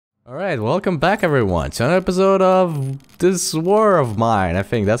Alright, welcome back everyone to another episode of this war of mine. I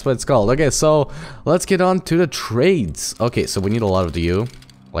think that's what it's called. Okay, so let's get on to the trades. Okay, so we need a lot of you.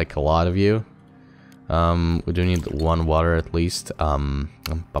 Like a lot of you. We do need one water at least. And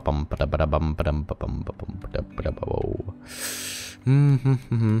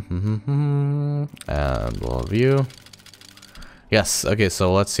all of you. Yes, okay,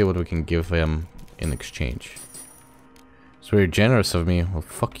 so let's see what we can give him in exchange. It's very generous of me. Well,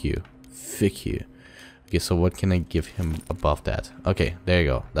 fuck you. Fuck you. Okay, so what can I give him above that? Okay, there you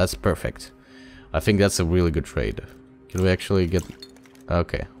go. That's perfect. I think that's a really good trade. Can we actually get...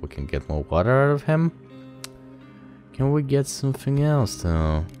 Okay, we can get more water out of him. Can we get something else,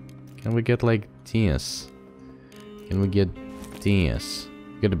 though? Can we get, like, this? Can we get this?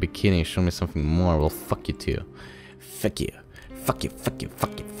 Get a bikini, show me something more. Well, fuck you, too. Fuck you. Fuck you, fuck you,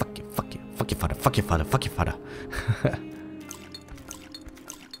 fuck you, fuck you, fuck you. Fuck you, father, fuck you, father, fuck you, father.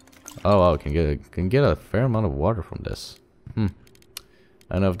 Oh wow, can get a fair amount of water from this. I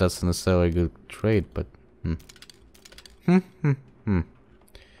don't know if that's necessarily a good trade, but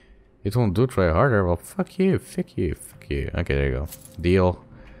It won't do try harder. Well, fuck you, fuck you, fuck you. Okay, there you go. Deal.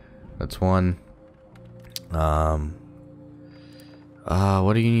 That's one. What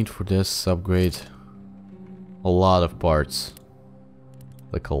do you need for this upgrade? A lot of parts.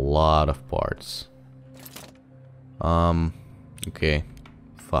 Like a lot of parts. Okay.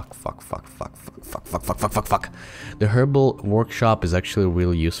 Fuck. The herbal workshop is actually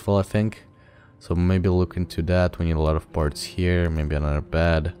really useful, I think. So maybe look into that. We need a lot of parts here. Maybe another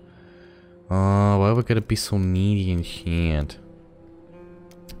bed. Why we gotta be so needy and shit?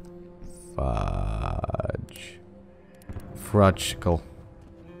 Fudgical.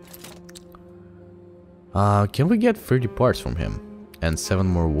 Can we get 30 parts from him? And 7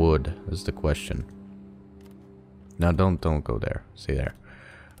 more wood is the question. No, don't go there. Stay there.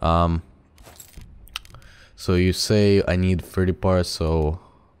 So you say I need 30 parts, so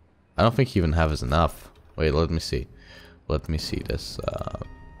I don't think he even has enough. Wait, let me see. Let me see this.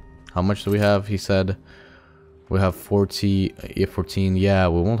 How much do we have? He said we have 14. Yeah,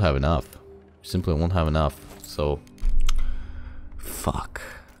 we won't have enough. Simply won't have enough. So fuck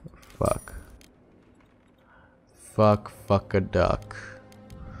a duck.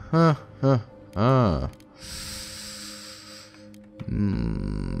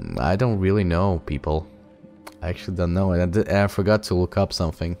 I don't really know, people. I actually don't know, and I forgot to look up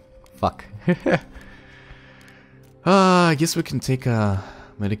something. Fuck. I guess we can take a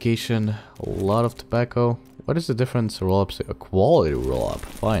medication, a lot of tobacco. What is the difference? Roll-up, a quality roll-up.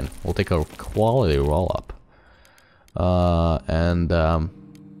 Fine, we'll take a quality roll-up. We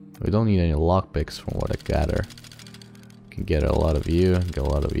don't need any lockpicks from what I gather. We can get a lot of you, and get a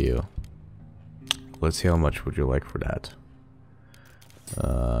lot of you. Let's see how much would you like for that.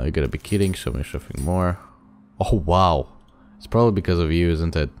 You gotta be kidding, show me something more. Oh wow, it's probably because of you,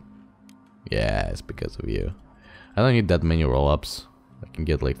 isn't it? Yeah, it's because of you. I don't need that many roll-ups. I can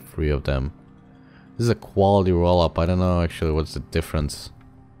get like 3 of them. This is a quality roll-up. I don't know actually what's the difference.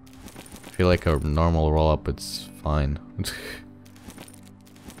 I feel like a normal roll-up, it's fine. It's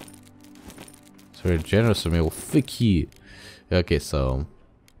very generous of me. Well, fuck you. Okay, so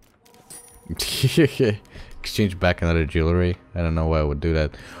exchange back another jewelry. I don't know why I would do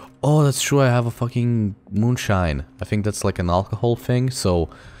that. Oh, that's true. I have a fucking moonshine. I think that's like an alcohol thing. So,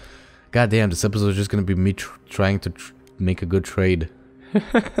 goddamn, this episode is just gonna be me trying to make a good trade.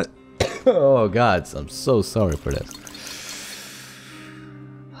 Oh god, I'm so sorry for this.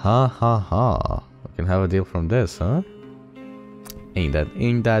 Ha. We can have a deal from this, huh? Ain't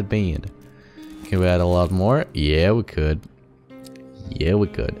that bad. Can we add a lot more? Yeah, we could. Yeah, we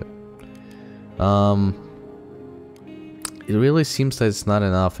could. It really seems that it's not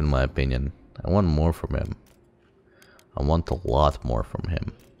enough in my opinion. I want more from him. I want a lot more from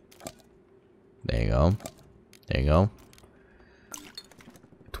him. There you go. There you go.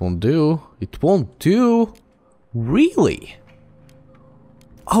 It won't do. It won't do? Really?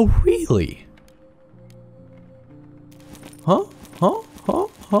 Oh, really? Huh?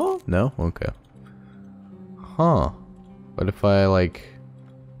 No? Okay. Huh. What if I, like,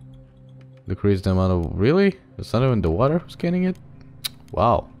 decrease the amount of... Really? It's not even the water who's getting it?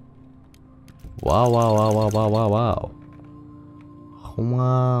 Wow. Wow.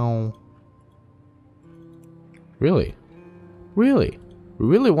 Really? Really? We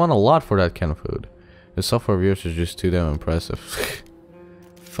really want a lot for that kind of food. The software viewers is just too damn impressive.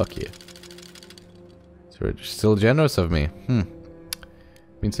 Fuck you. So still generous of me.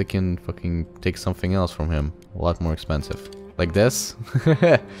 Means I can fucking take something else from him. A lot more expensive. Like this?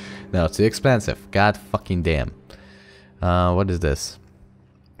 No, too expensive. God fucking damn. What is this?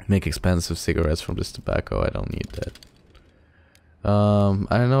 Make expensive cigarettes from this tobacco. I don't need that.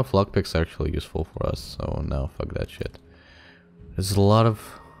 I don't know if lockpicks are actually useful for us, so no, fuck that shit. There's a lot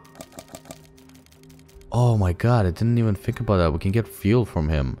of... Oh my god, I didn't even think about that. We can get fuel from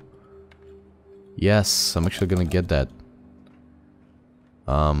him. Yes, I'm actually gonna get that.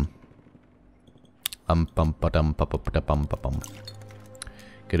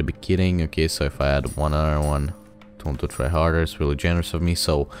 Gotta be kidding. Okay, so if I add one other one, don't to try harder, it's really generous of me.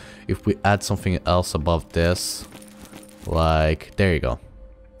 So if we add something else above this, like, there you go.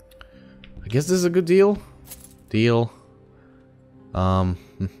 I guess this is a good deal. Okay,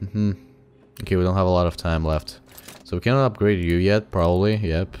 we don't have a lot of time left. So we cannot upgrade you yet, probably.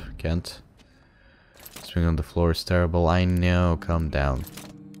 Yep, can't. Swing on the floor is terrible. I know, calm down.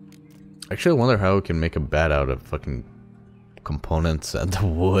 Actually, I wonder how we can make a bed out of fucking components and the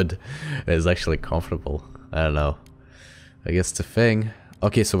wood is actually comfortable. I don't know. I guess the thing.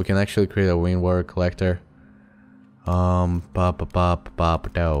 Okay, so we can actually create a rainwater collector. I don't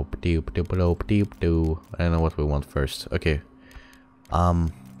know what we want first. Okay.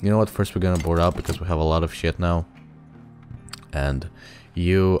 You know what? First we're gonna board up because we have a lot of shit now. And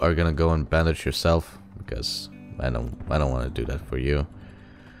you are gonna go and bandage yourself because I don't want to do that for you.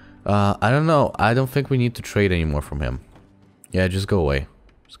 I don't know. I don't think we need to trade anymore from him. Yeah, just go away.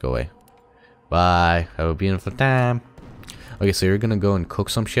 Just go away. Bye. Have a beautiful time. Okay, so you're gonna go and cook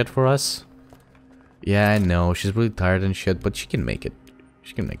some shit for us? Yeah, I know. She's really tired and shit, but she can make it.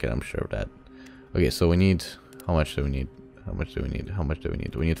 She can make it, I'm sure of that. Okay, so we need... How much do we need? How much do we need? How much do we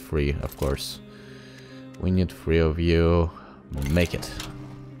need? We need 3, of course. We need 3 of you. Make it.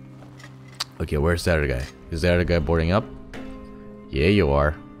 Okay, where's the other guy? Is the other guy boarding up? Yeah, you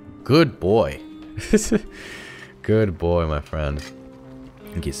are. Good boy. Good boy, my friend.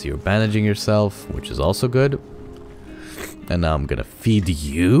 Okay, so you're bandaging yourself, which is also good. And now I'm gonna feed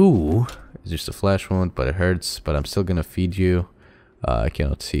you. It's just a flesh wound, but it hurts. But I'm still gonna feed you. I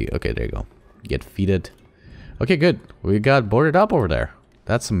cannot see. Okay, there you go. Get feeded. Okay, good. We got boarded up over there.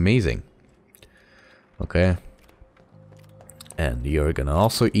 That's amazing. Okay. And you're gonna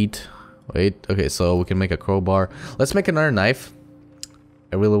also eat. Wait, okay, so we can make a crowbar. Let's make another knife.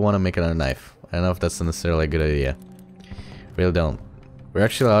 I really want to make another knife. I don't know if that's necessarily a good idea. Really don't. We're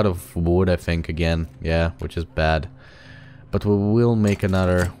actually out of wood, I think, again. Yeah, which is bad. But we will make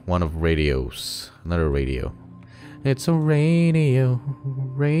another one of radios. Another radio. It's a radio.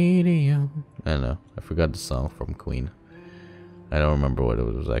 Radio. I don't know. I forgot the song from Queen. I don't remember what it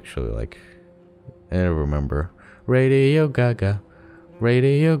was actually like. I don't remember. Radio Gaga.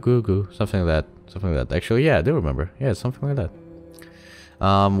 Radio Goo Goo. Something like that. Something like that. Actually, yeah, I do remember. Yeah, something like that.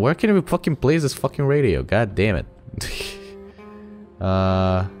 Where can we fucking place this fucking radio? God damn it.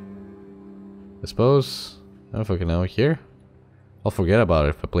 I suppose... I don't fucking know. Here? I'll forget about it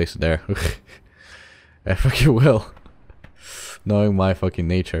if I place it there. I fucking will. Knowing my fucking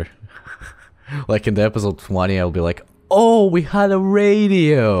nature. Like in the episode 20, I'll be like, oh, we had a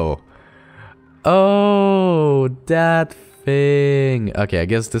radio! Oh, that thing. Okay, I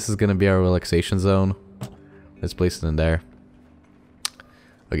guess this is gonna be our relaxation zone. Let's place it in there.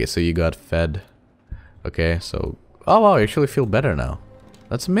 Okay, so you got fed. Okay, so... Oh, wow, you actually feel better now.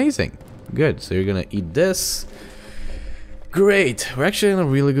 That's amazing. Good, so you're gonna eat this. Great, we're actually in a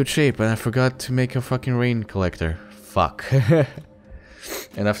really good shape, and I forgot to make a fucking rain collector. Fuck.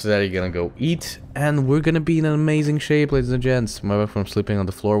 And after that, you're gonna go eat, and we're gonna be in an amazing shape, ladies and gents. My wife from sleeping on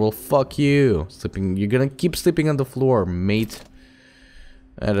the floor, well, fuck you. You're gonna keep sleeping on the floor, mate.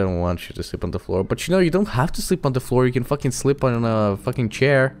 I don't want you to sleep on the floor, but you know, you don't have to sleep on the floor. You can fucking sleep on a fucking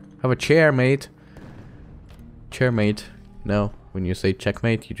chair. Have a chair, mate. Chair, mate. No, when you say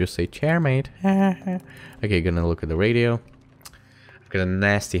checkmate, you just say chair, mate. Okay, gonna look at the radio. I've got a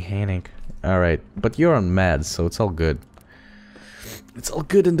nasty headache. Alright, but you're on meds, so it's all good. It's all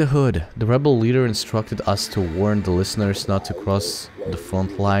good in the hood. The rebel leader instructed us to warn the listeners not to cross the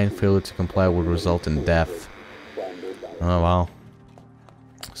front line. Failure to comply would result in death. Oh, wow.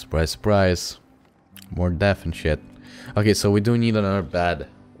 Surprise, surprise. More death and shit. Okay, so we do need another bed.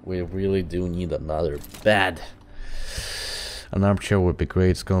 We really do need another bed. An armchair would be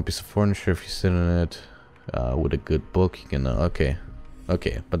great. It's gonna be some furniture if you sit in it. With a good book, you can... okay.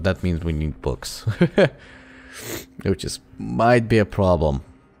 Okay, but that means we need books. Which is... might be a problem.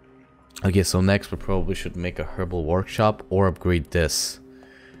 Okay, so next we probably should make a herbal workshop or upgrade this.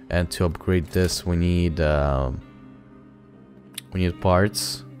 And to upgrade this we need... we need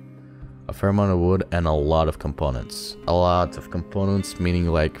parts, a fair amount of wood, and a lot of components. A lot of components, meaning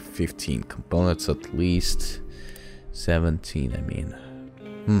like 15 components at least. 17, I mean.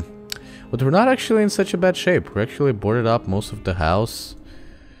 But we're not actually in such a bad shape. We're actually boarded up most of the house.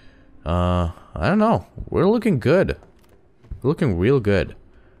 I don't know. We're looking good. We're looking real good.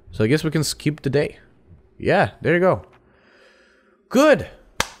 So I guess we can skip the day. Yeah, there you go. Good.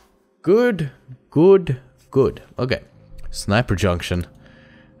 Good. Good. Good. Okay. Sniper Junction.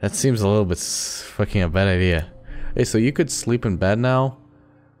 That seems a little bit fucking a bad idea. Hey, so you could sleep in bed now.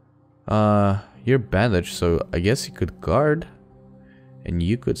 You're bandaged, so I guess you could guard. And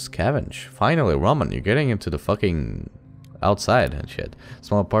you could scavenge. Finally, Roman, you're getting into the fucking outside and shit.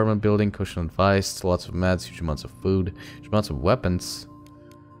 Small apartment building, cushion advice, lots of meds, huge amounts of food, huge amounts of weapons.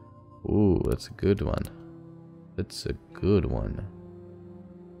 Ooh, that's a good one. That's a good one.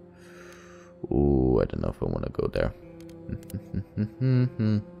 Ooh, I don't know if I want to go there.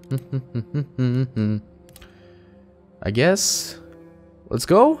 I guess. Let's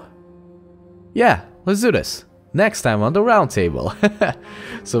go? Yeah, let's do this. Next time on the round table.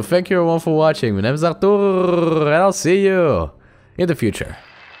 So thank you everyone for watching. My name is Arthur, and I'll see you in the future.